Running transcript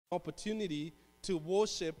opportunity to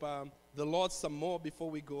worship the Lord some more before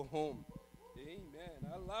we go home.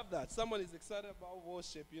 Amen. I love that. Someone is excited about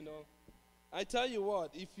worship. I tell you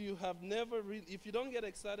what, if you have never if you don't get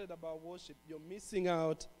excited about worship, you're missing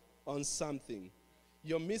out on something.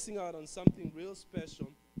 You're missing out on something real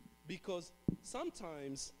special, because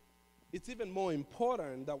sometimes it's even more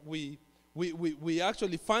important that we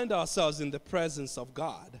actually find ourselves in the presence of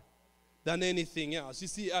God than anything else. You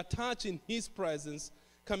see, a touch in His presence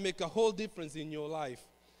can make a whole difference in your life.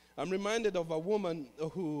 I'm reminded of a woman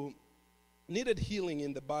who needed healing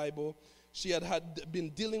in the Bible. She had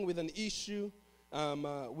been dealing with an issue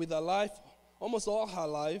with her life, almost all her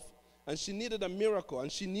life, and she needed a miracle.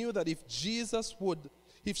 And she knew that if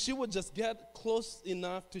she would just get close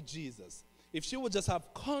enough to Jesus, if she would just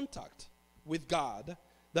have contact with God,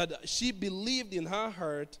 that she believed in her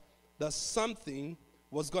heart that something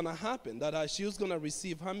was going to happen, that she was going to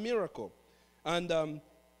receive her miracle. And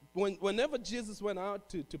whenever Jesus went out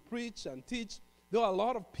to preach and teach, there were a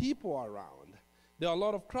lot of people around. There were a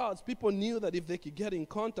lot of crowds. People knew that if they could get in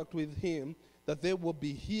contact with Him, that they will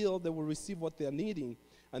be healed, they will receive what they're needing.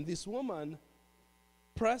 And this woman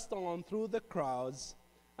pressed on through the crowds,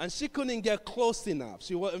 and she couldn't get close enough.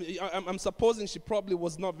 I'm supposing she probably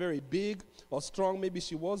was not very big or strong. Maybe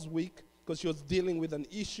she was weak because she was dealing with an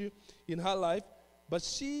issue in her life. But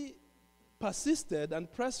she persisted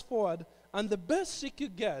and pressed forward, and the best she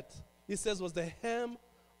could get, it says, was the hem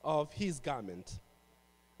of His garment.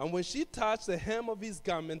 And when she touched the hem of His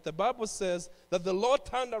garment, the Bible says that the Lord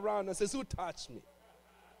turned around and says, "Who touched me?"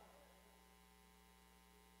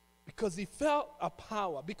 Because He felt a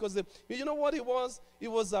power. Because you know what it was? It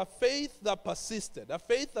was a faith that persisted. A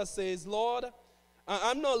faith that says, "Lord,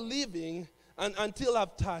 I'm not leaving until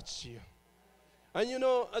I've touched You." And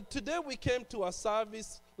today we came to a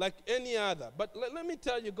service like any other. But let me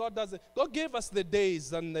tell you, God gave us the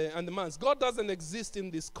days and the months. God doesn't exist in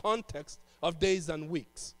this context of days and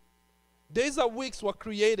weeks. Days and weeks were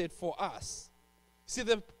created for us. See,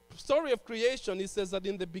 the story of creation, it says that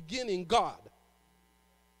in the beginning, God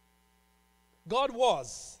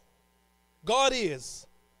was, God is,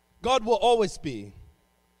 God will always be.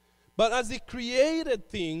 But as He created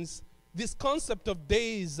things, this concept of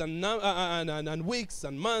days and weeks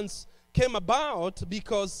and months came about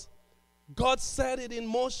because God set it in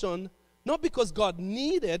motion, not because God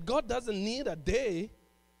doesn't need a day.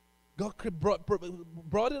 God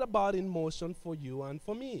brought it about in motion for you and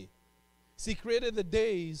for me. See, He created the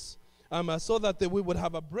days so that we would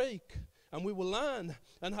have a break, and we will learn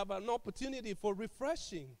and have an opportunity for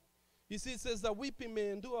refreshing. You see, it says that weeping may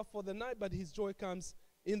endure for the night, but His joy comes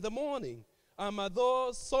in the morning.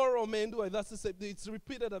 Though sorrow may endure, it's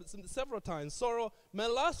repeated several times. Sorrow may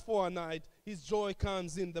last for a night, His joy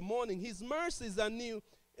comes in the morning. His mercies are new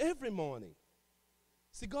every morning.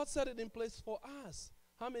 See, God set it in place for us.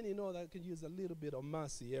 How many know that I can use a little bit of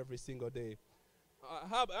mercy every single day?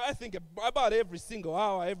 I think about every single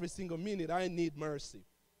hour, every single minute, I need mercy.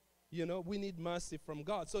 We need mercy from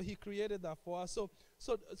God. So He created that for us.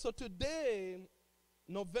 So today,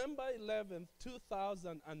 November 11th,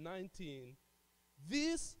 2019,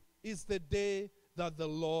 this is the day that the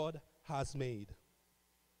Lord has made.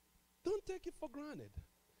 Don't take it for granted.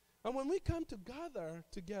 And when we come together,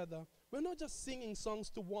 we're not just singing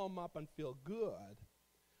songs to warm up and feel good.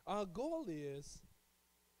 Our goal is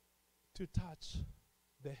to touch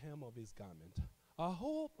the hem of His garment. Our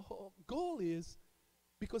whole goal is,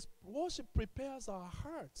 because worship prepares our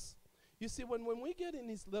hearts. You see, when we get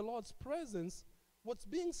in the Lord's presence, what's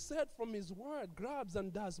being said from His word grabs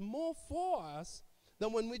and does more for us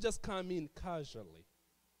than when we just come in casually.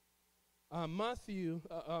 Mark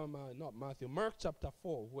chapter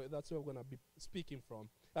 4, that's where we're going to be speaking from.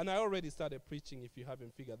 And I already started preaching if you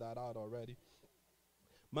haven't figured that out already.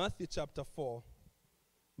 Mark chapter 4,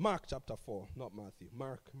 not Matthew,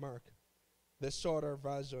 Mark, the shorter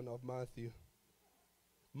version of Matthew.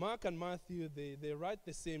 Mark and Matthew, they write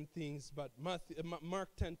the same things, but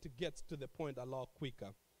Mark tend to get to the point a lot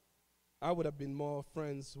quicker. I would have been more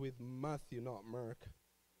friends with Matthew, not Mark.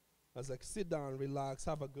 I was like, sit down, relax,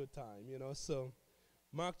 have a good time, So,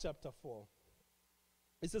 Mark chapter 4.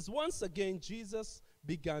 It says, once again, Jesus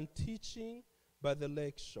began teaching by the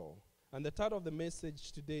lake shore. And the title of the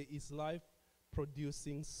message today is Life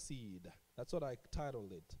Producing Seed. That's what I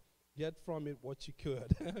titled it. Get from it what you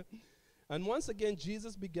could. And once again,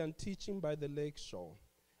 Jesus began teaching by the lake shore.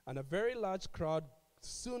 And a very large crowd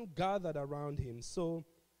soon gathered around Him. So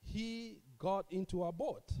He got into a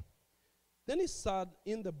boat. Then He sat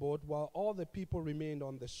in the boat while all the people remained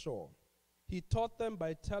on the shore. He taught them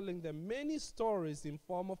by telling them many stories in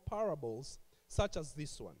form of parables, such as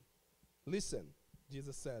this one. Listen,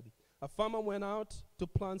 Jesus said, a farmer went out to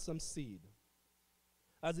plant some seed.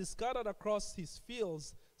 As he scattered across his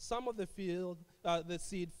fields, some of the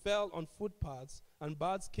seed fell on footpaths, and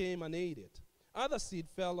birds came and ate it. Other seed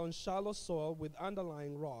fell on shallow soil with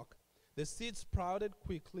underlying rock. The seed sprouted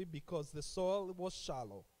quickly because the soil was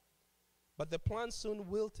shallow. But the plant soon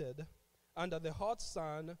wilted under the hot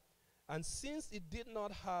sun, and since it did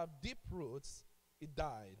not have deep roots, it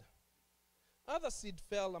died. Other seed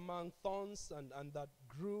fell among thorns and that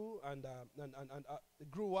grew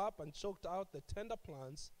grew up and choked out the tender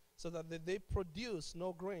plants so that they produced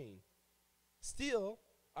no grain. Still,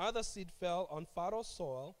 other seed fell on fertile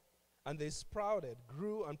soil, and they sprouted,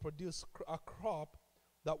 grew, and produced a crop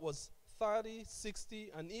that was 30,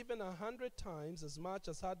 60, and even 100 times as much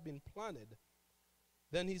as had been planted.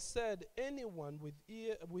 Then he said, anyone with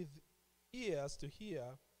ears to hear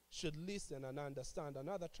should listen and understand.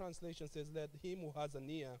 Another translation says, let him who has an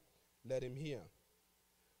ear, let him hear.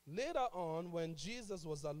 Later on, when Jesus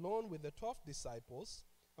was alone with the 12 disciples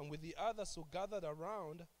and with the others who gathered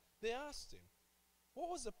around, they asked him, what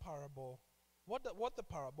was the parable, what the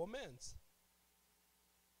parable meant?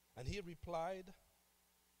 And he replied,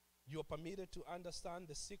 you are permitted to understand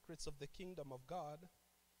the secrets of the kingdom of God,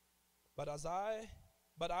 but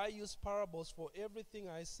I use parables for everything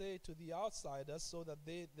I say to the outsiders, so that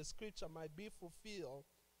the scripture might be fulfilled,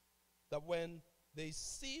 that when they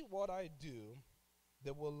see what I do,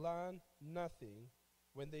 they will learn nothing.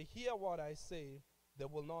 When they hear what I say, they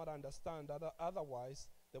will not understand. Otherwise,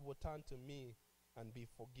 they will turn to me and be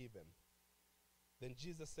forgiven. Then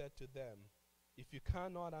Jesus said to them, if you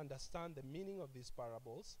cannot understand the meaning of these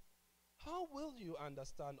parables, how will you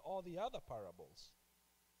understand all the other parables?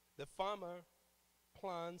 The farmer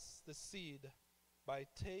plants the seed by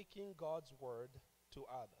taking God's word to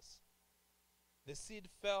others. The seed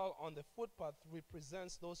fell on the footpath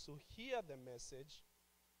represents those who hear the message,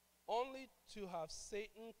 only to have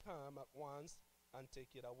Satan come at once and take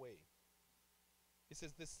it away. It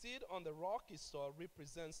says the seed on the rocky soil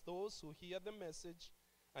represents those who hear the message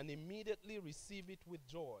and immediately receive it with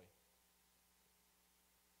joy.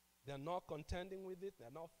 They're not contending with it, they're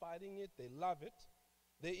not fighting it, they love it.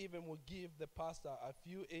 They even will give the pastor a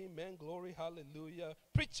few amen, glory, hallelujah.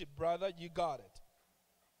 Preach it, brother, you got it.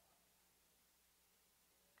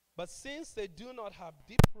 But since they do not have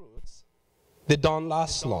deep roots, they don't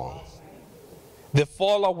last long. They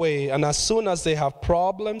fall away, and as soon as they have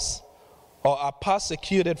problems or are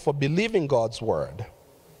persecuted for believing God's word.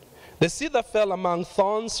 The seed that fell among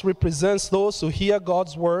thorns represents those who hear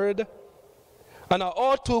God's word, and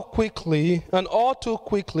all too quickly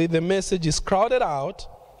the message is crowded out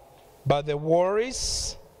by the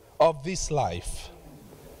worries of this life.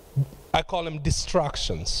 I call them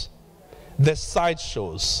distractions, the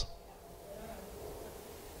sideshows.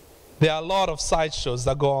 There are a lot of sideshows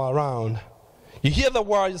that go around. You hear the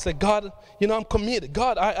word, you say, God, you know, I'm committed.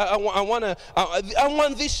 God, I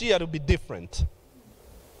want this year to be different.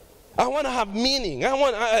 I want to have meaning. I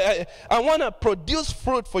want to produce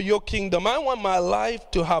fruit for your kingdom. I want my life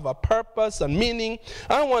to have a purpose and meaning.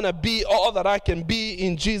 I want to be all that I can be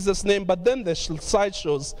in Jesus' name. But then the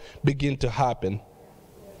sideshows begin to happen.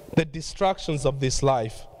 The distractions of this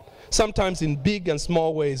life. Sometimes in big and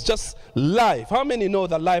small ways. Just life. How many know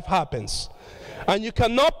that life happens? And you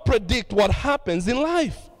cannot predict what happens in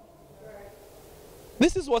life.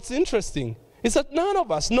 This is what's interesting. Is that none of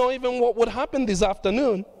us know even what would happen this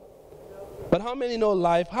afternoon. But how many know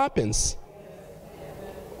life happens?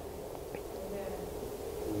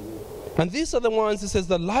 And these are the ones that says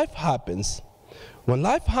that life happens. When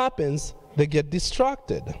life happens, they get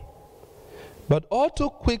distracted. But all too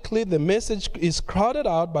quickly, the message is crowded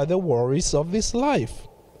out by the worries of this life.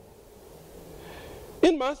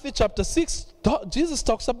 In Matthew chapter 6, Jesus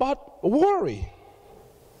talks about worry.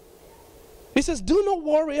 He says, do not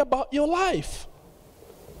worry about your life.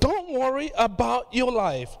 Don't worry about your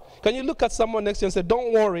life. Can you look at someone next to you and say,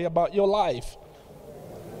 don't worry about your life?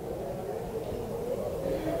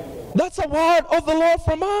 That's a word of the Lord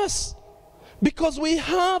from us. Because we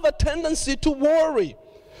have a tendency to worry.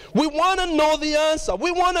 We want to know the answer.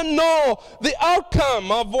 We want to know the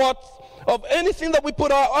outcome of anything that we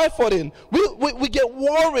put our effort in. We get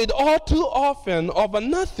worried all too often over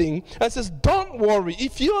nothing, and says, don't worry.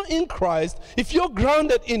 If you're in Christ, if you're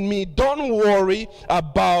grounded in me, don't worry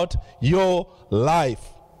about your life.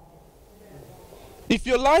 If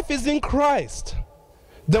your life is in Christ,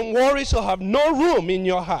 then worry shall have no room in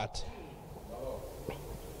your heart.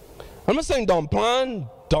 I'm not saying don't plan,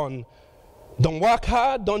 don't work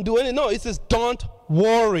hard, don't do anything. No, it says don't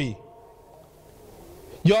worry.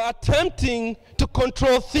 You're attempting to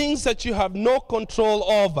control things that you have no control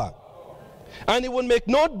over. And it will make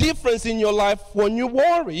no difference in your life when you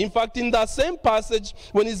worry. In fact, in that same passage,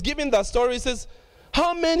 when he's giving that story, he says,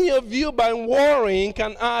 how many of you by worrying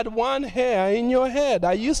can add one hair in your head?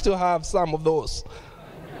 I used to have some of those.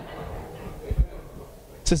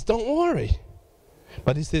 He says, don't worry.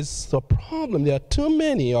 But he says, the problem, there are too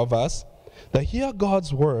many of us that hear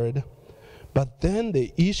God's word, but then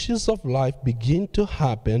the issues of life begin to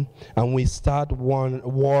happen, and we start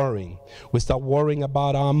worrying. We start worrying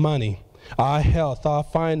about our money, our health, our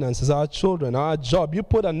finances, our children, our job. You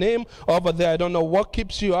put a name over there, I don't know what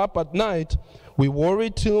keeps you up at night. We worry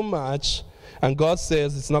too much, and God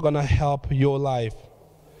says it's not going to help your life.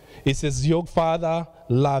 He says your Father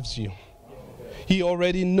loves you. He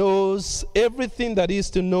already knows everything that is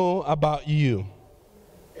to know about you.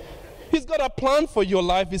 He's got a plan for your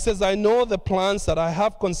life. He says, I know the plans that I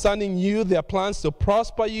have concerning you. They are plans to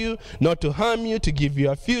prosper you, not to harm you, to give you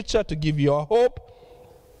a future, to give you a hope.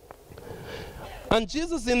 And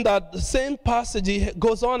Jesus, in that same passage, he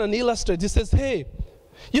goes on and illustrates. He says, hey,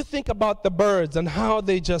 you think about the birds and how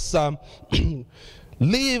they just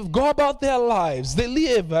live, go about their lives. They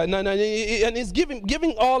live, and he's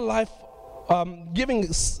giving all life, giving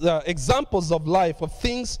examples of life, of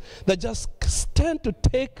things that just tend to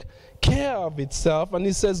take care of itself. And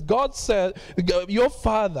he says, God said, your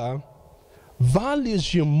Father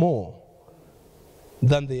values you more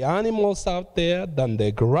than the animals out there, than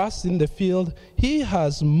the grass in the field. He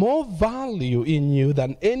has more value in you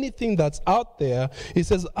than anything that's out there. He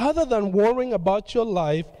says, other than worrying about your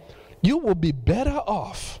life, you will be better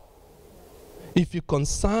off if you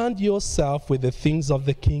concern yourself with the things of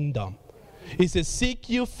the kingdom. He says, seek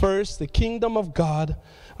you first the kingdom of God,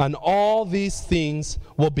 and all these things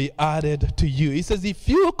will be added to you. He says, if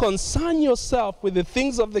you concern yourself with the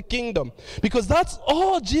things of the kingdom, because that's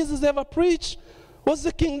all Jesus ever preached, was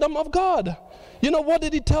the kingdom of God. You know, what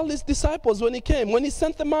did he tell his disciples when he came? When he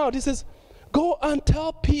sent them out, he says, go and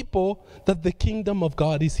tell people that the kingdom of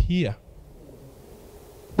God is here.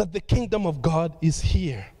 That the kingdom of God is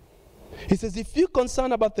here. He says, if you're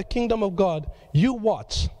concerned about the kingdom of God, you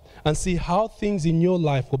watch and see how things in your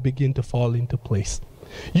life will begin to fall into place.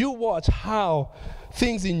 You watch how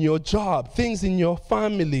things in your job, things in your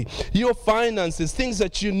family, your finances, things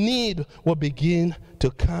that you need will begin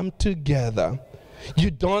to come together.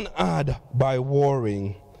 You don't add by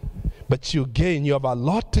worrying, but you gain. You have a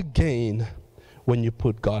lot to gain when you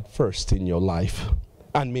put God first in your life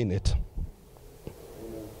and mean it.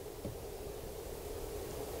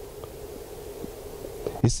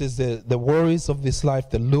 It says the worries of this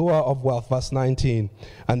life, the lure of wealth, verse 19,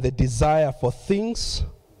 and the desire for things,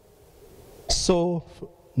 so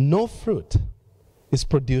no fruit is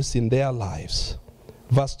produced in their lives.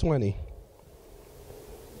 Verse 20.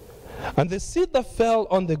 And the seed that fell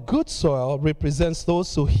on the good soil represents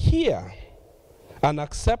those who hear and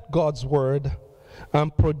accept God's word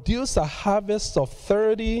and produce a harvest of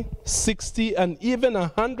 30, 60, and even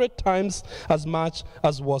 100 times as much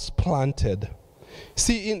as was planted.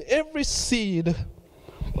 See, in every seed,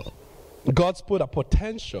 God's put a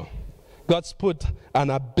potential. God's put an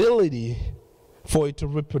ability for it to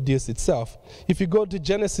reproduce itself. If you go to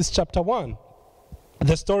Genesis chapter 1,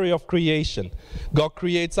 the story of creation, God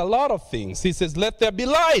creates a lot of things. He says, let there be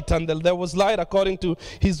light, and there was light according to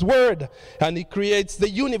his word. And he creates the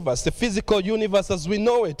universe, the physical universe as we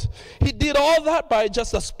know it. He did all that by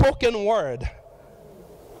just a spoken word.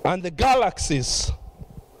 And the galaxies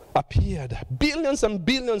appeared. Billions and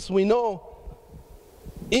billions, we know.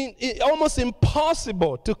 Almost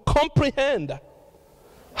impossible to comprehend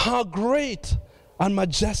how great and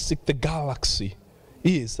majestic the galaxy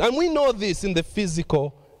is. And we know this in the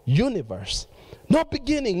physical universe. No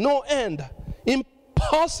beginning, no end.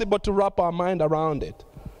 Impossible to wrap our mind around it.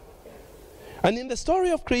 And in the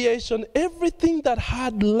story of creation, everything that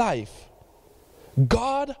had life,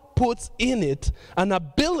 God puts in it an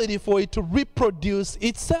ability for it to reproduce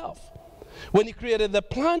itself. When he created the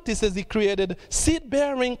plant, he says he created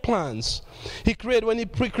seed-bearing plants. When he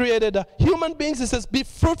created human beings, he says, be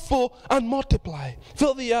fruitful and multiply.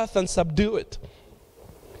 Fill the earth and subdue it.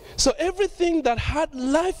 So everything that had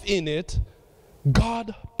life in it,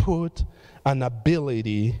 God put an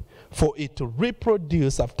ability for it to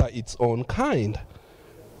reproduce after its own kind.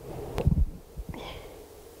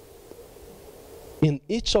 In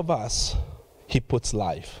each of us, he puts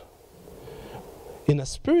life. In a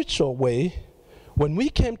spiritual way, when we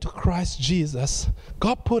came to Christ Jesus,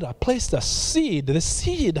 God placed a seed, the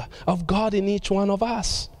seed of God in each one of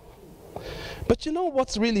us. But you know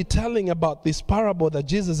what's really telling about this parable that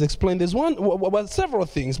Jesus explained? There's several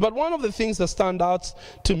things, but one of the things that stand out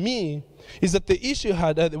to me is that the issue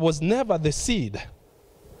was never the seed.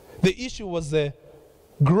 The issue was the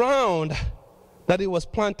ground that it was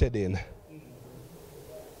planted in.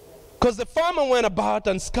 Because the farmer went about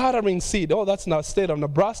and scattering seed. Oh, that's not state of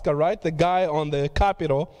Nebraska, right? The guy on the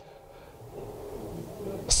Capitol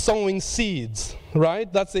sowing seeds,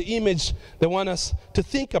 right? That's the image they want us to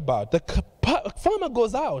think about. The farmer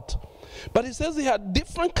goes out, but he says he had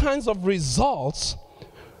different kinds of results.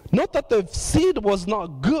 Not that the seed was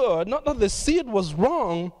not good, not that the seed was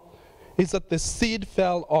wrong, it's that the seed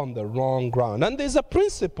fell on the wrong ground. And there's a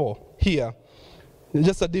principle here,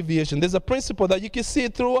 just a deviation. There's a principle that you can see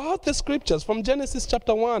throughout the scriptures from Genesis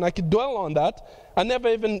chapter 1. I could dwell on that. I never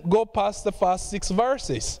even go past the first 6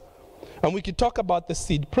 verses. And we could talk about the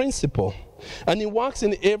seed principle. And it works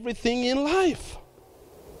in everything in life.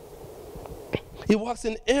 It works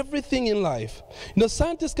in everything in life. You know,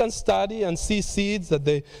 scientists can study and see seeds that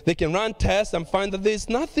they can run tests and find that there's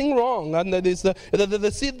nothing wrong, and that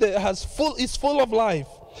the seed that is full of life.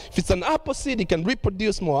 If it's an apple seed, it can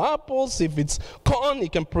reproduce more apples. If it's corn,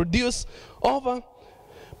 it can produce over.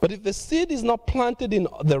 But if the seed is not planted in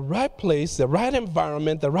the right place, the right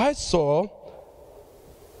environment, the right soil,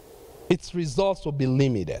 its results will be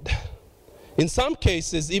limited. In some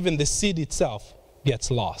cases, even the seed itself gets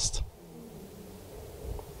lost.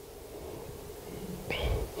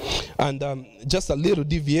 And just a little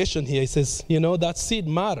deviation here, it says, you know, that seed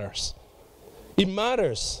matters. It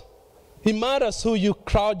matters. It matters who you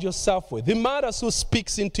crowd yourself with. It matters who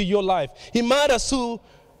speaks into your life. It matters who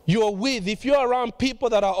you're with. If you're around people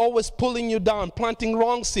that are always pulling you down, planting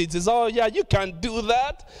wrong seeds, it's, oh yeah, you can't do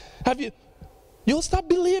that. You'll start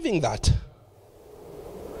believing that.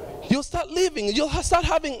 You'll start living, you'll start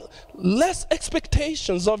having less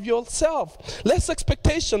expectations of yourself, less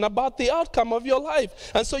expectation about the outcome of your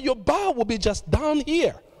life. And so your bar will be just down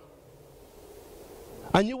here.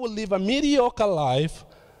 And you will live a mediocre life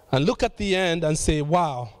and look at the end and say,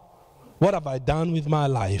 wow, what have I done with my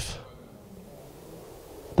life?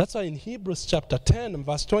 That's why in Hebrews chapter 10 and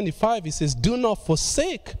verse 25, it says, do not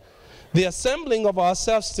forsake the assembling of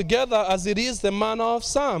ourselves together as it is the manner of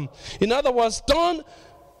some. In other words, don't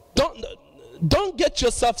get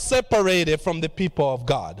yourself separated from the people of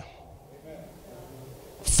God. Amen.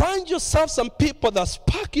 Find yourself some people that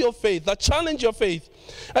spark your faith, that challenge your faith.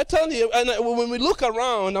 I tell you, and when we look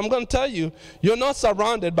around, I'm going to tell you, you're not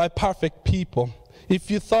surrounded by perfect people.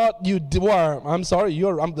 If you thought you were, I'm sorry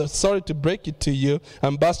to break it to you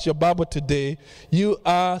and bust your bubble today. You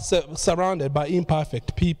are surrounded by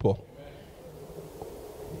imperfect people.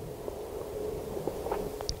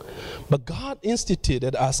 But God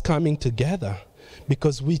instituted us coming together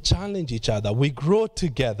because we challenge each other. We grow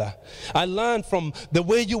together. I learned from the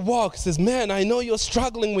way you walk. It says, man, I know you're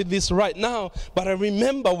struggling with this right now, but I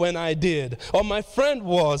remember when I did, or my friend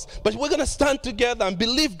was. But we're going to stand together and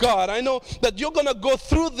believe God. I know that you're going to go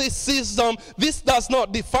through this season. This does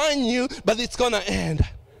not define you, but it's going to end.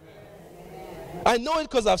 I know it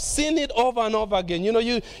because I've seen it over and over again. You know,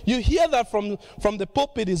 you hear that from the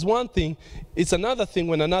pulpit is one thing. It's another thing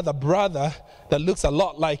when another brother that looks a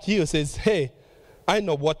lot like you says, hey, I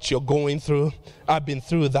know what you're going through. I've been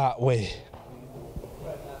through that way.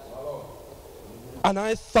 And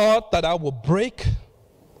I thought that I would break,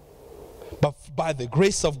 but by the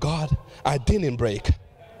grace of God, I didn't break.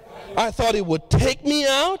 I thought it would take me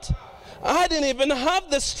out. I didn't even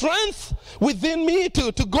have the strength within me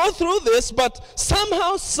to go through this, but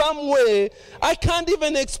somehow, some way, I can't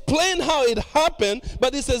even explain how it happened,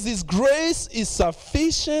 but it says His grace is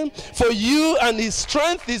sufficient for you and His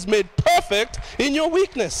strength is made perfect in your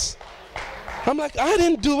weakness. I'm like, I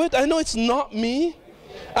didn't do it. I know it's not me.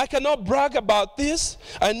 I cannot brag about this.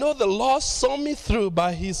 I know the Lord saw me through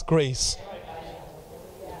by His grace.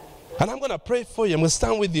 And I'm going to pray for you. I'm going to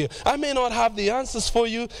stand with you. I may not have the answers for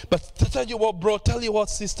you, but tell you what, bro, tell you what,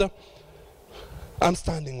 sister, I'm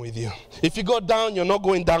standing with you. If you go down, you're not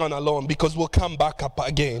going down alone, because we'll come back up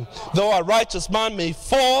again. Though a righteous man may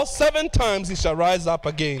fall 7 times, he shall rise up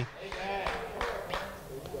again. Amen.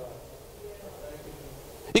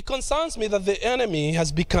 It concerns me that the enemy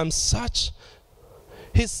has become such,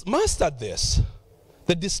 he's mastered this,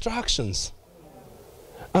 the distractions.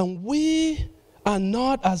 And we are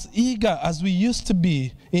not as eager as we used to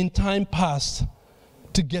be in time past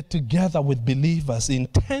to get together with believers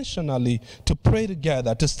intentionally, to pray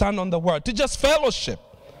together, to stand on the word, to just fellowship.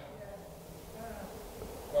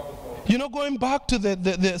 You know, going back to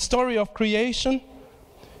the story of creation,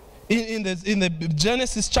 in the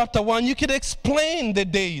Genesis chapter 1, you could explain the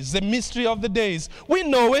days, the mystery of the days. We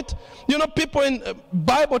know it. You know, people in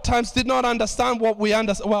Bible times did not understand what we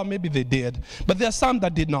understand. Well, maybe they did, but there are some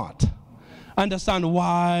that did not understand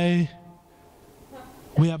why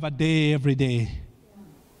we have a day every day.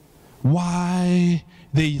 why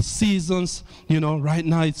the seasons, right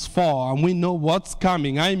now it's fall and we know what's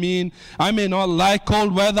coming. I mean, I may not like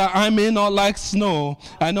cold weather. I may not like snow.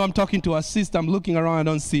 I know I'm talking to her sister. I'm looking around. I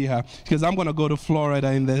don't see her because I'm going to go to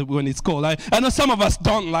Florida when it's cold. I know some of us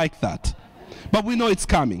don't like that, but we know it's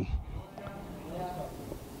coming.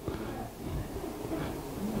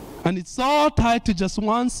 And it's all tied to just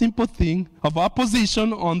one simple thing of our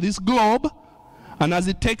position on this globe. And as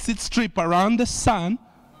it takes its trip around the sun,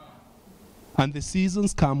 and the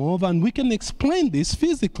seasons come over, and we can explain this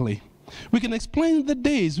physically. We can explain the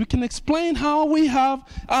days. We can explain how we have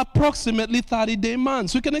approximately 30-day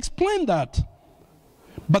months. We can explain that.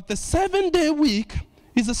 But the 7-day week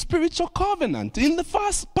is a spiritual covenant. In the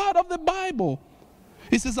first part of the Bible,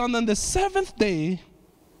 it says, and on the 7th day,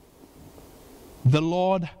 the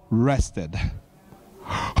Lord rested.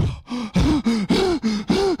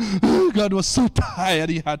 God was so tired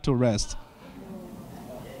he had to rest.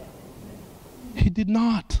 He did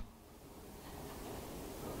not.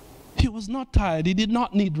 He was not tired. He did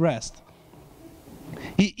not need rest.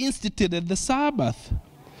 He instituted the Sabbath.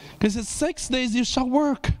 Because it's 6 days you shall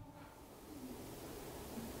work.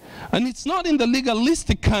 And it's not in the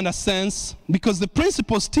legalistic kind of sense, because the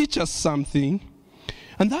principles teach us something.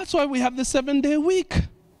 And that's why we have the 7-day week.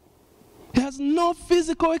 It has no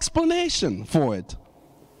physical explanation for it.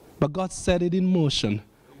 But God set it in motion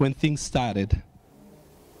when things started.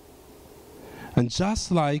 And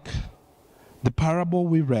just like the parable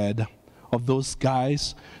we read of those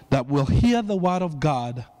guys that will hear the word of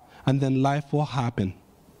God and then life will happen.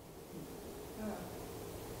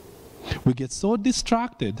 We get so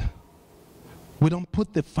distracted. We don't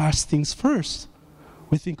put the first things first.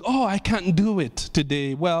 We think, oh, I can't do it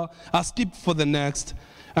today. Well, I'll skip for the next.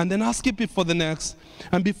 And then I'll skip it for the next.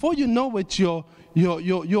 And before you know it, you're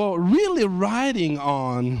really riding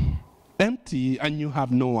on empty and you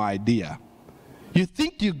have no idea. You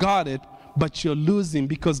think you got it, but you're losing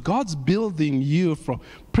because God's building you from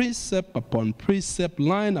precept upon precept,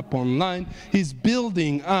 line upon line. He's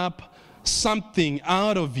building up something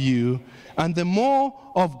out of you. And the more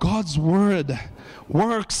of God's word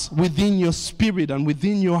works within your spirit and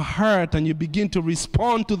within your heart, and you begin to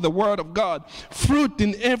respond to the word of God, fruit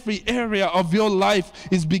in every area of your life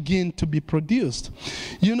is begin to be produced.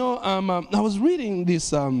 I was reading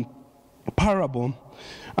this parable.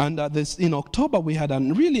 And in October, we had a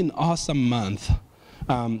really awesome month.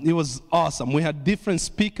 It was awesome. We had different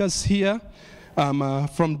speakers here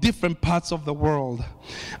from different parts of the world.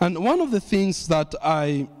 And one of the things that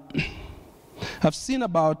I have seen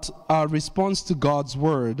about our response to God's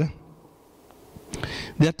word,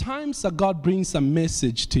 there are times that God brings a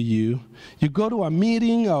message to you. You go to a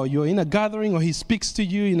meeting or you're in a gathering or he speaks to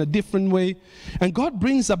you in a different way. And God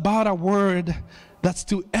brings about a word that's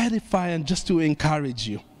to edify and just to encourage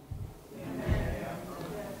you.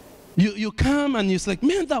 You come and you're like,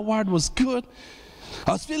 man, that word was good.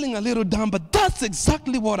 I was feeling a little down, but that's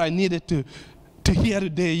exactly what I needed to hear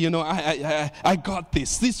today. I got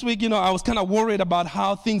this. This week, I was kind of worried about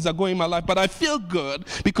how things are going in my life, but I feel good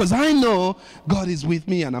because I know God is with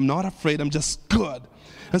me and I'm not afraid. I'm just good.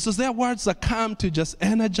 And so there are words that come to just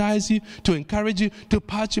energize you, to encourage you, to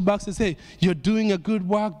pat you back and say, hey, you're doing a good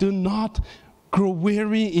work. Do not grow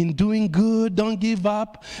weary in doing good. Don't give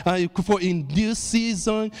up. For in due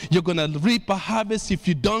season, you're going to reap a harvest. If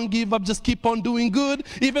you don't give up, just keep on doing good.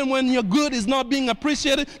 Even when your good is not being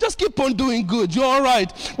appreciated, just keep on doing good. You're all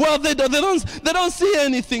right. Well, they don't see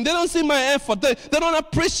anything. They don't see my effort. They don't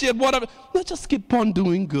appreciate what I'm... No, just keep on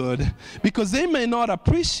doing good. Because they may not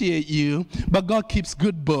appreciate you, but God keeps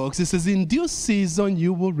good books. It says, in due season,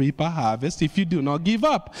 you will reap a harvest if you do not give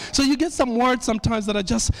up. So you get some words sometimes that are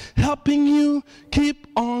just helping you keep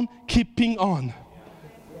on keeping on.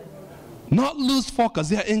 Not lose focus.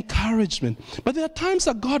 They are encouragement. But there are times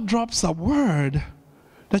that God drops a word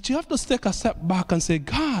that you have to take a step back and say,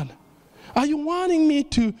 God, are you wanting me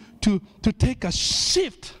to take a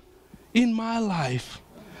shift in my life?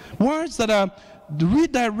 Words that are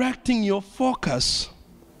redirecting your focus,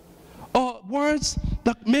 or words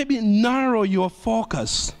that maybe narrow your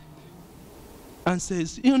focus and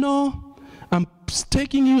says, I'm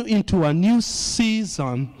taking you into a new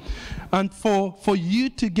season, and for you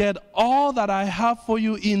to get all that I have for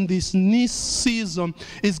you in this new season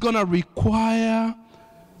is going to require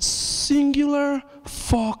singular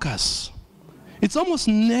focus. It's almost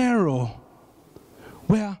narrow,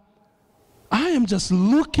 where I am just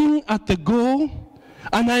looking at the goal,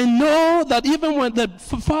 and I know that even when the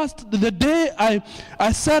day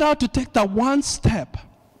I set out to take that one step,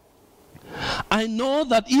 I know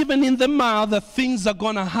that even in the mouth, the things are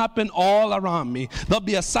going to happen all around me. There'll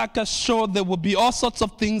be a circus show. There will be all sorts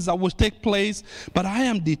of things that will take place. But I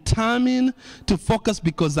am determined to focus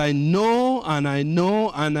because I know and I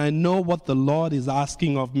know and I know what the Lord is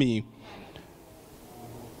asking of me.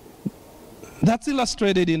 That's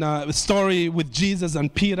illustrated in a story with Jesus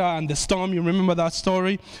and Peter and the storm. You remember that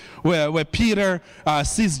story? Where Peter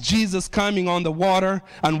sees Jesus coming on the water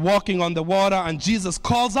and walking on the water. And Jesus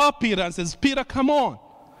calls out Peter and says, Peter, come on.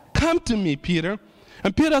 Come to me, Peter.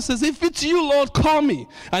 And Peter says, if it's you, Lord, call me.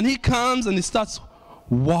 And he comes and he starts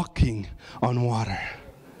walking on water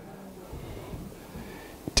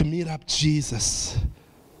to meet up Jesus.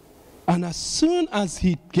 And as soon as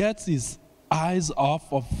he gets his eyes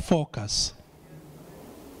off of focus,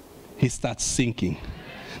 he starts sinking.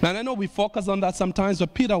 Now, I know we focus on that sometimes,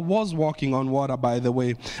 but Peter was walking on water, by the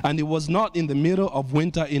way, and it was not in the middle of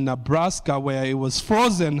winter in Nebraska where it was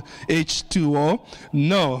frozen H2O.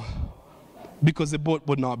 No, because the boat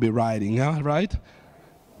would not be riding, right?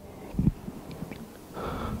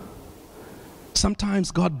 Sometimes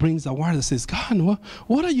God brings a word that says, God,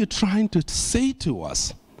 what are you trying to say to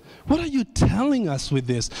us? What are you telling us with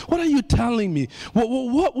this? What are you telling me?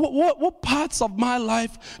 What parts of my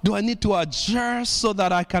life do I need to adjust so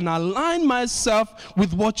that I can align myself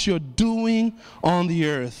with what you're doing on the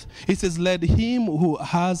earth? It says, let him who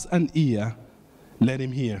has an ear, let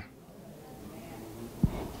him hear.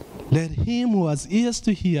 Let him who has ears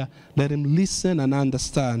to hear, let him listen and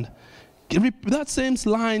understand. That same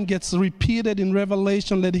line gets repeated in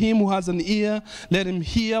Revelation. Let him who has an ear, let him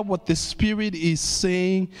hear what the Spirit is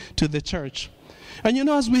saying to the church. And you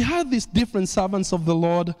know, as we had these different servants of the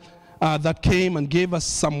Lord that came and gave us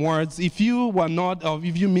some words, if you were not, or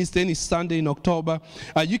if you missed any Sunday in October,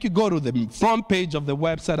 you could go to the front page of the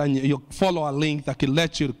website and you follow a link that can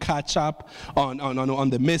let you catch up on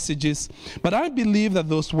the messages. But I believe that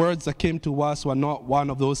those words that came to us were not one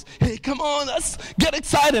of those, hey, come on, let's get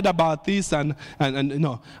excited about this. And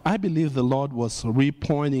no, I believe the Lord was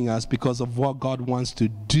repointing us because of what God wants to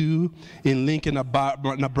do in Lincoln,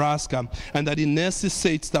 Nebraska, and that it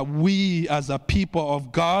necessitates that we as a people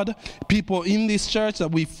of God, people in this church, that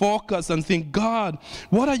we focus and think, God,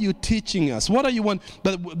 what are you teaching us? What are you want?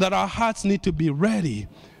 That our hearts need to be ready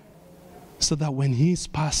so that when he's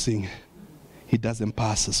passing, he doesn't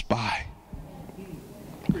pass us by.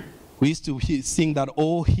 We used to sing that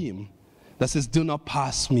old hymn that says, do not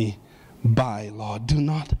pass me by, Lord. Do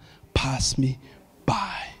not pass me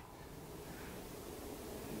by.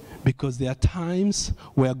 Because there are times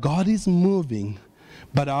where God is moving,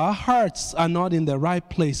 but our hearts are not in the right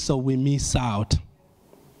place, so we miss out.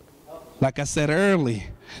 Like I said earlier,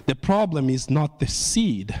 the problem is not the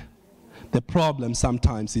seed. The problem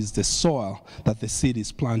sometimes is the soil that the seed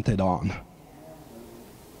is planted on.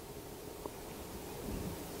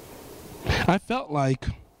 I felt like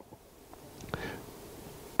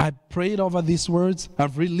I prayed over these words.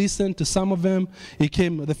 I've re-listened to some of them. It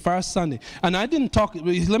came the first Sunday. And I didn't talk,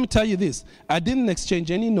 let me tell you this. I didn't exchange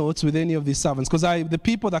any notes with any of these servants because the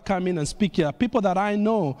people that come in and speak here are people that I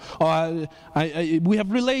know. Or we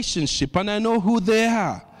have relationship and I know who they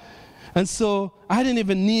are. And so I didn't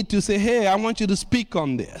even need to say, hey, I want you to speak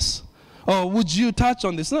on this. Or would you touch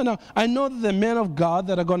on this? No. I know that the men of God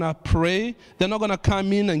that are going to pray, they're not going to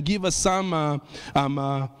come in and give us some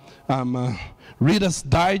Reader's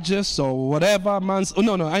Digest or whatever.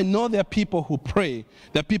 No. I know there are people who pray.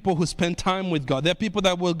 There are people who spend time with God. There are people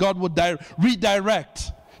that God will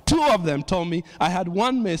redirect. Two of them told me, I had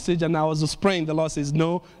one message and I was just praying. The Lord says,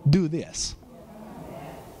 no, do this.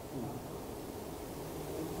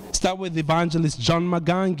 Start with evangelist John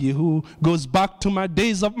Magangi, who goes back to my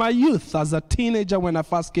days of my youth as a teenager when I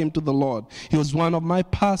first came to the Lord. He was one of my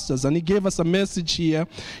pastors, and he gave us a message here.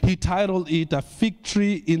 He titled it, A Fig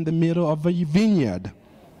Tree in the Middle of a Vineyard.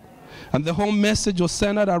 And the whole message was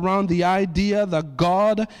centered around the idea that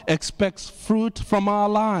God expects fruit from our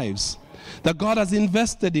lives, that God has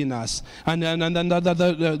invested in us, and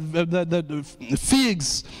the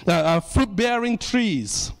figs are fruit-bearing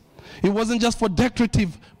trees. It wasn't just for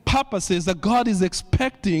decorative purposes, that God is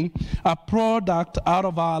expecting a product out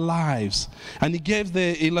of our lives. And he gave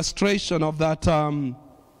the illustration of that a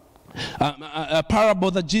parable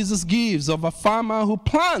that Jesus gives of a farmer who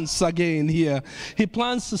plants again here. He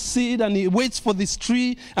plants a seed and he waits for this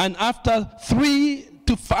tree, and after 3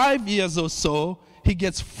 to 5 years or so, he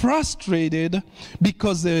gets frustrated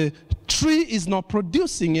because the tree is not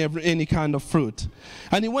producing any kind of fruit.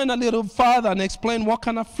 And he went a little further and explained what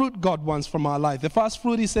kind of fruit God wants from our life. The first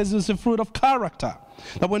fruit, he says, is the fruit of character.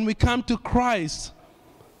 That when we come to Christ,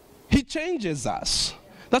 he changes us.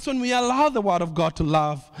 That's when we allow the Word of God to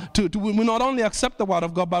love. We not only accept the Word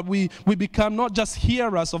of God, but we become not just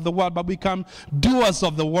hearers of the Word, but become doers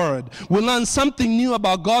of the Word. We learn something new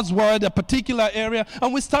about God's Word, a particular area,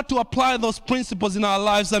 and we start to apply those principles in our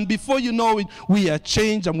lives. And before you know it, we are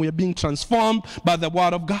changed and we are being transformed by the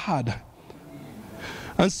Word of God.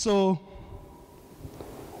 And so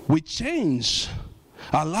we change.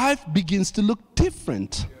 Our life begins to look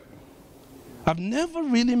different. I've never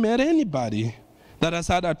really met anybody that has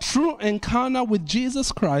had a true encounter with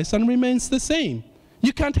Jesus Christ and remains the same.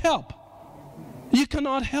 You can't help. You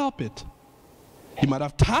cannot help it. You might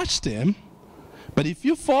have touched him, but if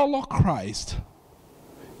you follow Christ,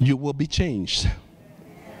 you will be changed.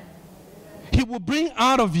 He will bring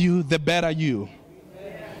out of you the better you.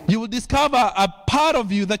 You will discover a part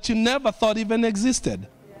of you that you never thought even existed.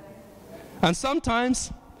 And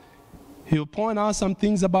sometimes he'll point out some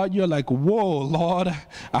things about you like, whoa, Lord,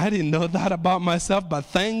 I didn't know that about myself, but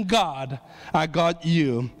thank God I got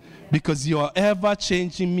you, because you are ever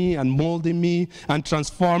changing me and molding me and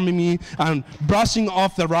transforming me and brushing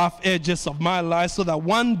off the rough edges of my life, so that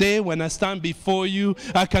one day when I stand before you,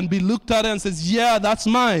 I can be looked at and says, yeah, that's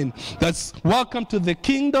mine. That's welcome to the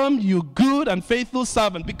kingdom, you good and faithful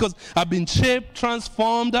servant, because I've been shaped,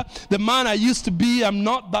 transformed. The man I used to be, I'm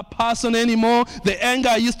not that person anymore. The anger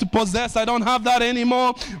I used to possess, I don't have that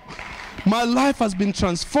anymore. My life has been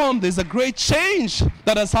transformed. There's a great change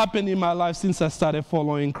that has happened in my life since I started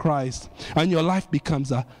following Christ. And your life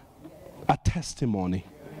becomes a testimony.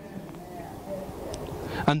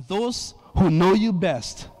 And those who know you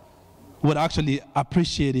best would actually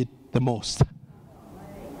appreciate it the most.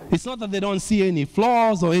 It's not that they don't see any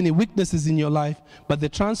flaws or any weaknesses in your life, but the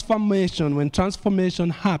transformation, when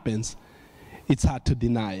transformation happens, it's hard to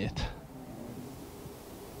deny it.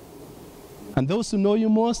 And those who know you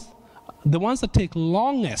most, the ones that take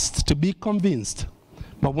longest to be convinced,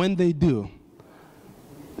 but when they do,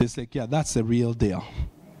 they say, yeah, that's the real deal.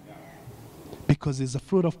 Because it's a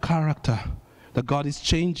fruit of character that God is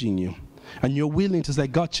changing you. And you're willing to say,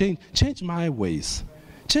 God, change my ways.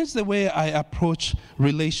 Change the way I approach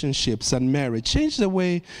relationships and marriage. Change the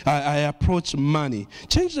way I approach money.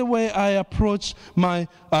 Change the way I approach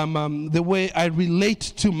the way I relate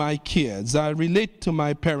to my kids. I relate to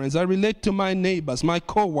my parents. I relate to my neighbors, my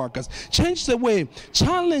co-workers. Change the way.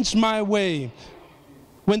 Challenge my way.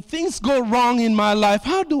 When things go wrong in my life,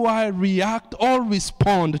 how do I react or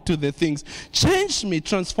respond to the things? Change me,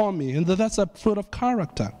 transform me. And that's a fruit of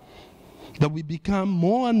character. That we become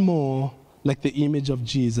more and more like the image of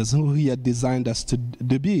Jesus, who he had designed us to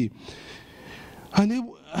be. And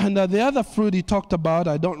the other fruit he talked about,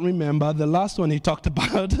 I don't remember. The last one he talked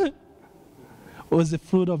about was the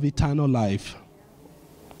fruit of eternal life.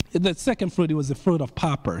 The second fruit, it was the fruit of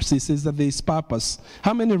purpose. He says that there is purpose.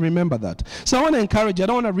 How many remember that? So I want to encourage you. I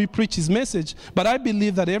don't want to re-preach his message, but I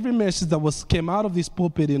believe that every message that came out of this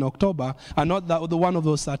pulpit in October are not the one of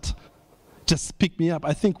those that just pick me up.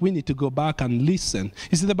 I think we need to go back and listen.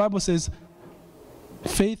 You see, the Bible says,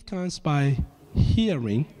 faith comes by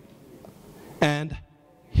hearing, and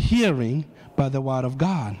hearing by the word of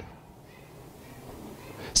God.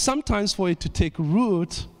 Sometimes for it to take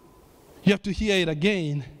root, you have to hear it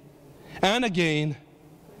again, and again,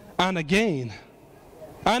 and again,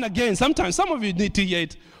 and again. Sometimes, some of you need to hear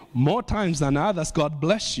it more times than others. God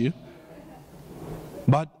bless you.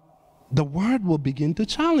 But the word will begin to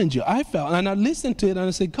challenge you. I felt, and I listened to it, and I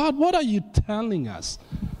said, God, what are you telling us?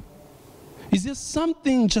 Is there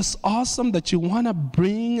something just awesome that you want to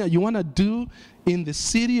bring, you want to do in the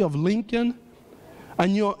city of Lincoln?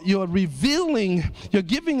 And you're revealing, you're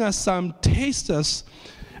giving us some tasters,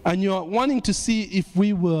 and you're wanting to see if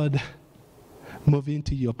we would move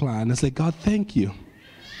into your plan. I say, God, thank you.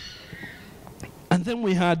 And then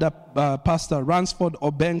we had Pastor Ransford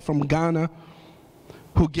Obeng from Ghana,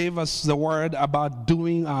 who gave us the word about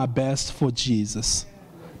doing our best for Jesus.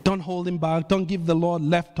 Don't hold him back. Don't give the Lord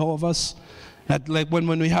leftovers. Like when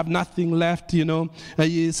we have nothing left, you know.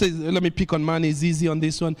 He says, let me pick on money. It's easy on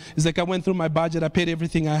this one. It's like I went through my budget. I paid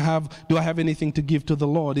everything I have. Do I have anything to give to the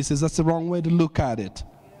Lord? He says, that's the wrong way to look at it.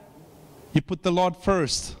 You put the Lord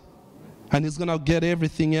first, and he's going to get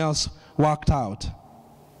everything else worked out.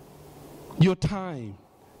 Your time.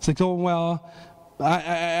 It's like, oh, well,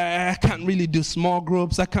 I can't really do small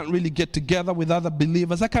groups. I can't really get together with other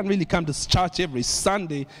believers. I can't really come to church every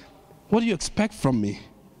Sunday. What do you expect from me?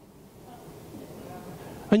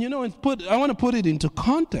 And you know, I want to put it into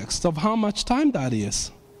context of how much time that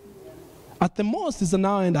is. At the most, it's an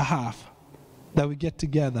hour and a half that we get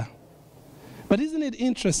together. But isn't it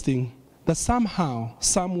interesting that somehow,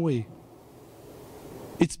 some way,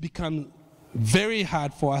 it's become very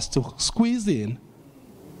hard for us to squeeze in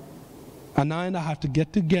and I have to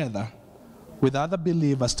get together with other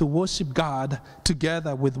believers to worship God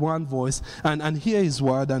together with one voice and hear His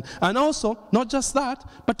word. And also, not just that,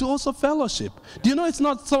 but to also fellowship. Do you know it's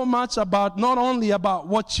not so much about, not only about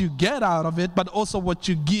what you get out of it, but also what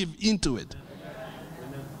you give into it.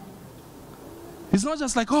 It's not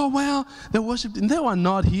just like, oh, well, they worshiped, and they were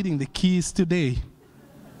not hitting the keys today.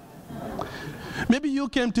 Maybe you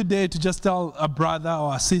came today to just tell a brother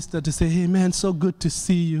or a sister to say, hey, man, so good to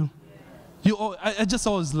see you. I just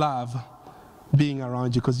always love being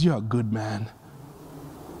around you because you're a good man.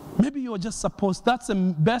 Maybe you're just supposed, that's the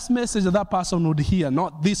best message that person would hear,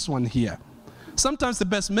 not this one here. Sometimes the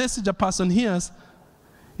best message a person hears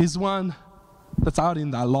is one that's out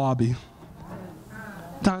in the lobby.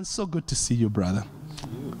 Dan, so good to see you, brother.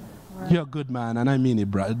 You're a good man, and I mean it,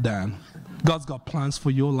 brother Dan. God's got plans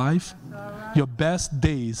for your life. Your best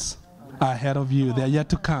days are ahead of you. They're yet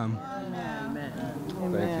to come.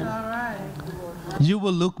 Amen. You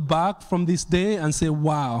will look back from this day and say,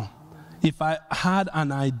 wow, if I had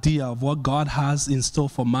an idea of what God has in store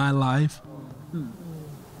for my life,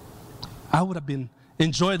 I would have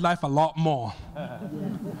enjoyed life a lot more.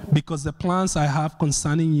 Because the plans I have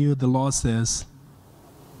concerning you, the Lord says,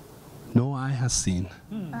 no eye has seen,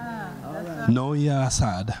 no ear has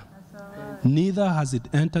heard, neither has it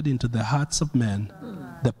entered into the hearts of men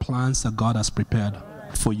the plans that God has prepared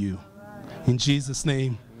for you. In Jesus'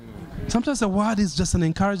 name. Sometimes the word is just an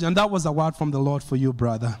encouragement, and that was a word from the Lord for you,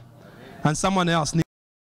 brother. And someone else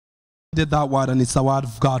needed that word, and it's a word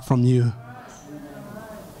of God from you.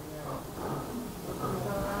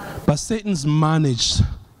 But Satan's managed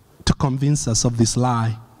to convince us of this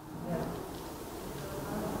lie,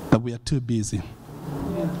 that we are too busy.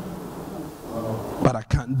 But I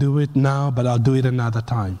can't do it now, but I'll do it another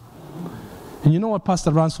time. And you know what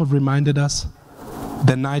Pastor Ransford reminded us?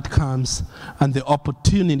 The night comes and the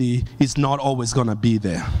opportunity is not always going to be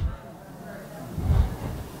there.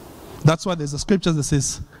 That's why there's a scripture that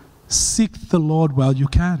says, seek the Lord while you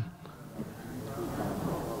can,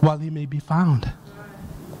 while He may be found.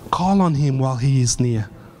 Call on Him while He is near.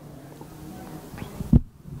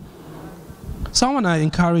 So I want to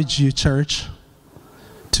encourage you, church,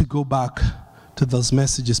 to go back to those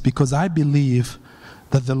messages, because I believe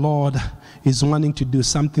that the Lord is wanting to do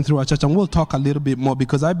something through our church. And we'll talk a little bit more,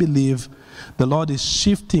 because I believe the Lord is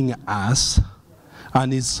shifting us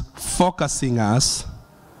and is focusing us,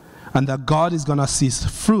 and that God is going to see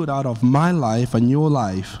fruit out of my life and your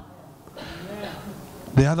life.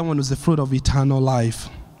 The other one was the fruit of eternal life.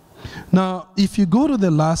 Now, if you go to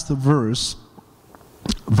the last verse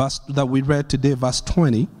that we read today, verse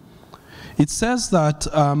 20, it says that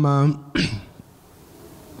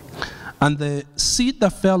and the seed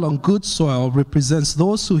that fell on good soil represents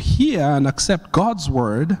those who hear and accept God's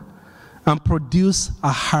word and produce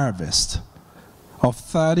a harvest of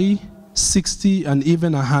 30, 60, and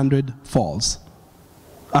even 100 falls.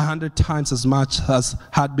 100 times as much as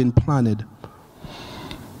had been planted.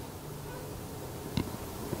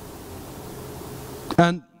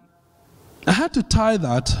 And I had to tie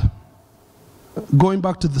that, going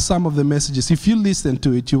back to some of the messages. If you listen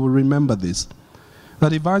to it, you will remember this.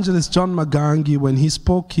 That evangelist John McGangy, when he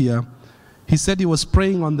spoke here, he said he was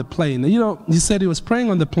praying on the plane. You know, he said he was praying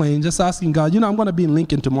on the plane, just asking God, I'm going to be in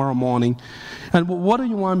Lincoln tomorrow morning, and what do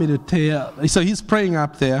you want me to tell? So he's praying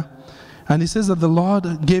up there, and he says that the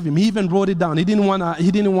Lord gave him. He even wrote it down. He didn't want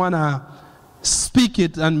to speak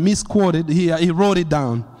it and misquote it. He wrote it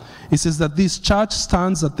down. He says that this church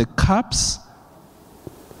stands at the cups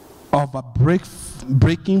of a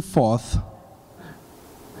breaking forth.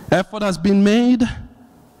 Effort has been made,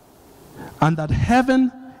 and that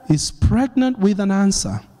heaven is pregnant with an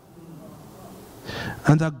answer,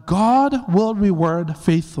 and that God will reward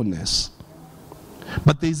faithfulness.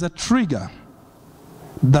 But there is a trigger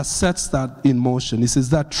that sets that in motion. It says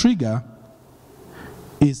that trigger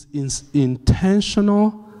is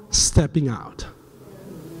intentional stepping out.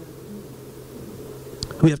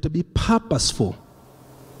 We have to be purposeful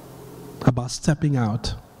about stepping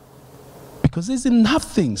out. Because there's enough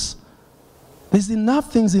things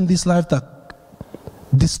in this life that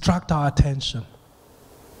distract our attention.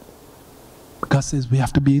 God says we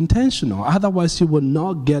have to be intentional. Otherwise, you will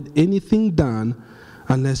not get anything done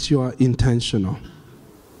unless you are intentional.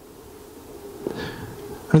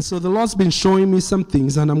 And so the Lord's been showing me some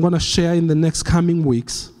things, and I'm going to share in the next coming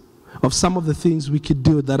weeks of some of the things we could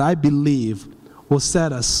do that I believe will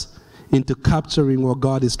set us into capturing what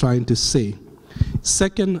God is trying to say.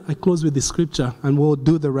 Second, I close with the scripture, and we'll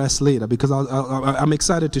do the rest later, because I'm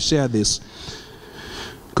excited to share this.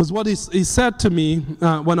 Because what he said to me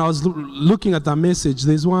when I was looking at that message,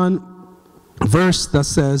 there's one verse that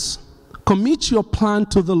says, Commit your plan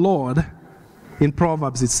to the Lord, in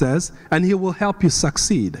Proverbs it says, and he will help you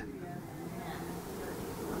succeed.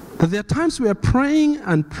 That there are times we are praying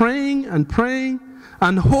and praying and praying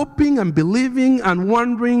and hoping and believing and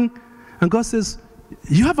wondering, and God says,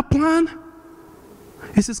 you have a plan?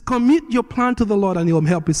 He says, commit your plan to the Lord and he will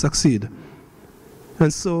help you succeed.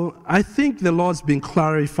 And so I think the Lord's been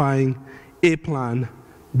clarifying a plan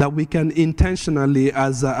that we can intentionally,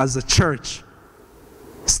 as a church,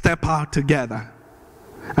 step out together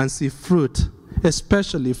and see fruit,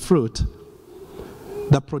 especially fruit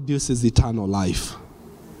that produces eternal life.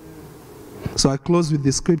 So I close with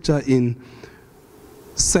the scripture in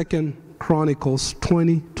 2 Chronicles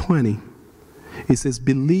 20:20. It says,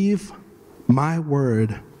 believe my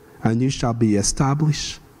word and you shall be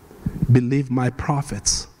established. Believe my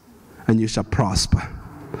prophets and you shall prosper.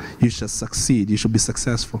 You shall succeed. You shall be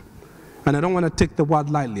successful. And I don't want to take the word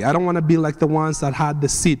lightly. I don't want to be like the ones that had the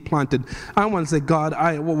seed planted. I want to say, God,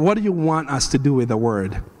 what do you want us to do with the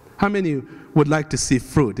word? How many would like to see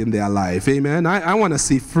fruit in their life? Amen. I want to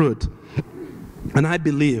see fruit. And I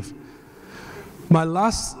believe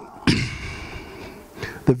the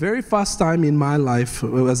very first time in my life,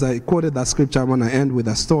 as I quoted that scripture, I want to end with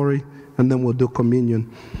a story, and then we'll do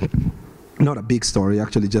communion. Not a big story,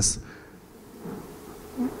 actually, just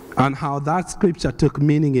on how that scripture took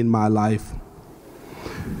meaning in my life.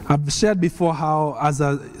 I've shared before how, as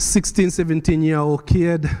a 16, 17-year-old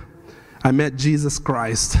kid, I met Jesus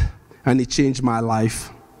Christ, and he changed my life.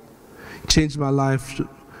 Changed my life,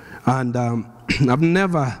 and I've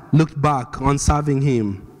never looked back on serving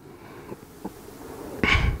him.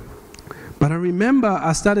 But I remember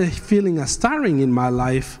I started feeling a stirring in my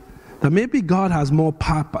life that maybe God has more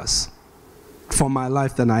purpose for my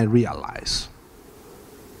life than I realize.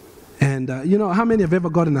 And how many have ever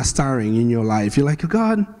gotten a stirring in your life? You're like,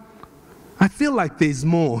 God, I feel like there's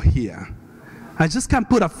more here. I just can't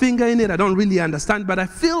put a finger in it. I don't really understand, but I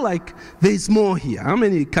feel like there's more here. How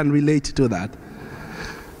many can relate to that?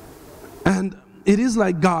 And it is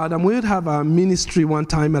like God, and we would have a ministry one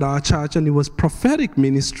time at our church, and it was prophetic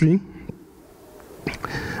ministry.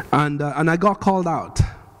 And I got called out.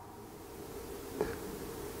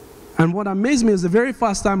 And what amazed me is the very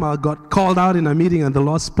first time I got called out in a meeting and the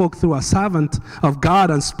Lord spoke through a servant of God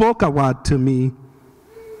and spoke a word to me.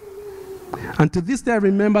 And to this day I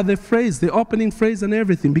remember the phrase, the opening phrase and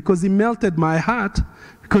everything, because it melted my heart,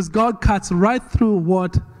 because God cuts right through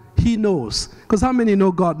what he knows. Because how many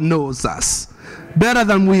know God knows us better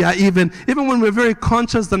than we are even when we're very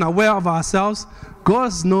conscious and aware of ourselves?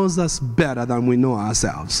 God knows us better than we know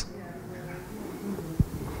ourselves.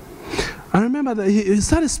 I remember that he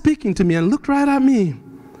started speaking to me and looked right at me.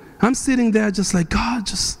 I'm sitting there just like, God,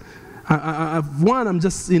 I'm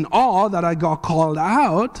just in awe that I got called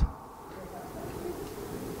out.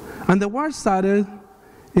 And the word started,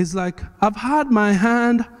 is like, I've had my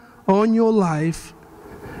hand on your life,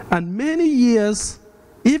 and many years,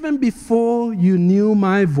 even before you knew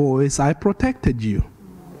my voice, I protected you.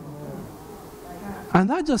 And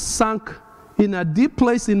that just sunk in a deep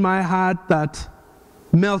place in my heart that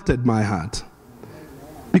melted my heart.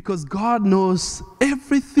 Because God knows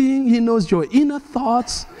everything. He knows your inner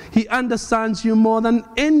thoughts. He understands you more than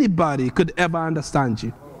anybody could ever understand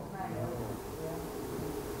you.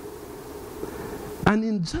 And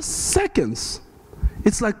in just seconds,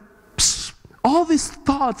 it's like all these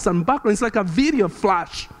thoughts and background, it's like a video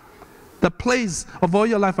flash that plays of all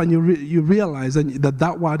your life, and you realize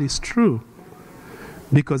that word is true.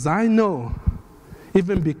 Because I know,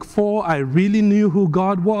 even before I really knew who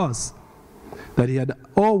God was, that he had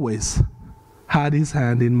always had his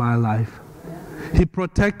hand in my life. He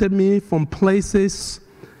protected me from places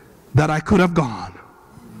that I could have gone.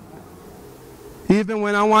 Even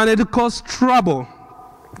when I wanted to cause trouble,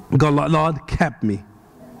 Lord kept me.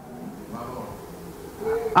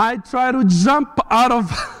 I tried to jump out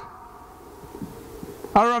of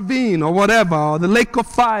a ravine or whatever, or the lake of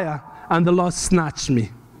fire, and the Lord snatched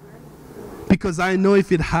me. Because I know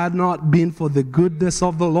if it had not been for the goodness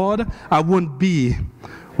of the Lord, I wouldn't be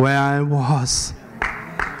where I was.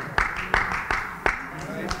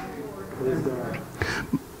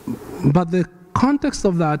 But the context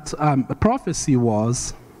of that prophecy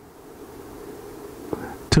was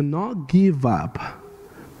to not give up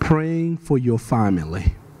praying for your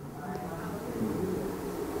family.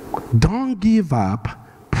 Don't give up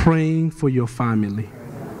praying for your family.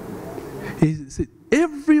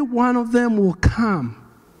 Every one of them will come.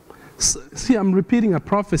 See, I'm repeating a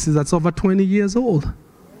prophecy that's over 20 years old,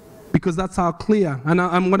 because that's how clear. And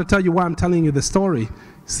I'm going to tell you why I'm telling you the story.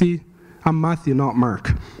 See, I'm Matthew, not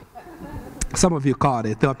Mark. Some of you caught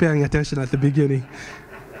it. They were paying attention at the beginning.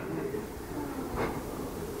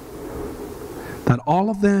 that all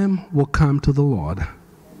of them will come to the Lord.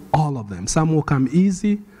 All of them. Some will come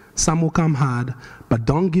easy, some will come hard, but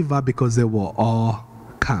don't give up because they will all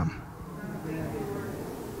come.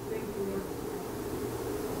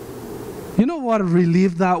 You know what a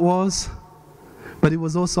relief that was? But it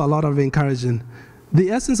was also a lot of encouragement.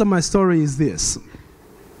 The essence of my story is this.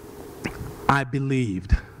 I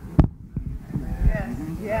believed. Yes,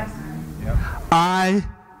 yes. Yep. I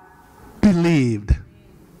believed.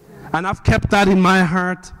 And I've kept that in my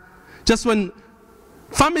heart. Just when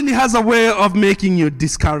family has a way of making you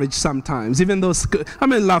discouraged sometimes, even though, I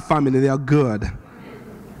love family, they are good.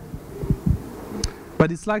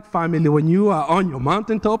 But it's like family when you are on your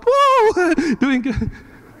mountaintop, woo, doing good.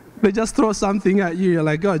 They just throw something at you, you're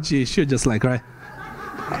like, oh geez, you're just like, right?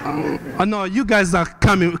 I know you guys are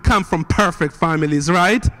come from perfect families,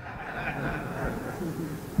 right?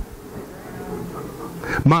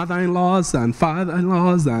 Mother-in-laws and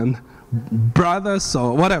father-in-laws and brothers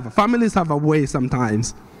or whatever. Families have a way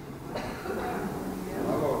sometimes.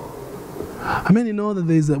 How many know that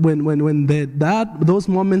there's when those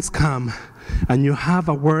moments come and you have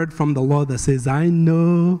a word from the Lord that says, I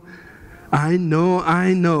know. I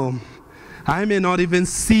may not even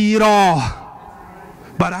see it all,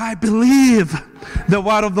 but I believe the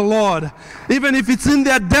word of the Lord. Even if it's in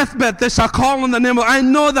their deathbed, they shall call on the name of, I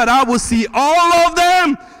know that I will see all of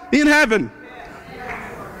them in heaven.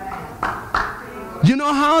 You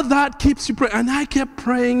know how that keeps you praying? And I kept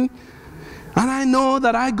praying, and I know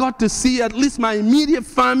that I got to see at least my immediate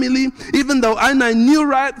family, even though I knew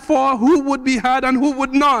right for who would be heard and who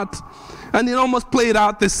would not. And it almost played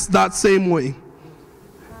out that same way.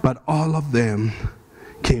 But all of them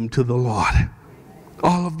came to the Lord.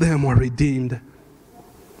 All of them were redeemed.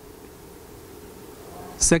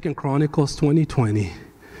 2 Chronicles 20:20.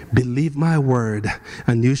 Believe my word,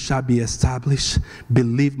 and you shall be established.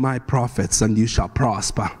 Believe my prophets, and you shall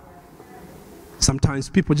prosper. Sometimes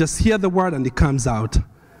people just hear the word and it comes out.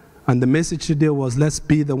 And the message today was, let's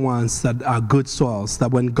be the ones that are good soils,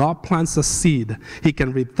 that when God plants a seed, he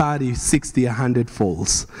can reap 30, 60, 100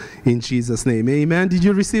 folds. In Jesus' name, amen. Did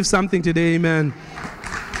you receive something today? Amen.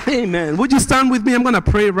 Amen. Would you stand with me? I'm going to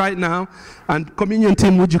pray right now. And communion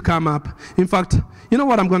team, would you come up? In fact, you know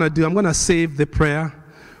what I'm going to do? I'm going to save the prayer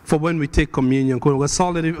for when we take communion. We'll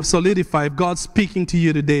solidify. If God's speaking to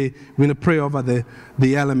you today, we're going to pray over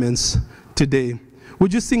the elements today.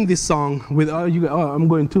 Would you sing this song with, I'm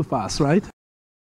going too fast, right?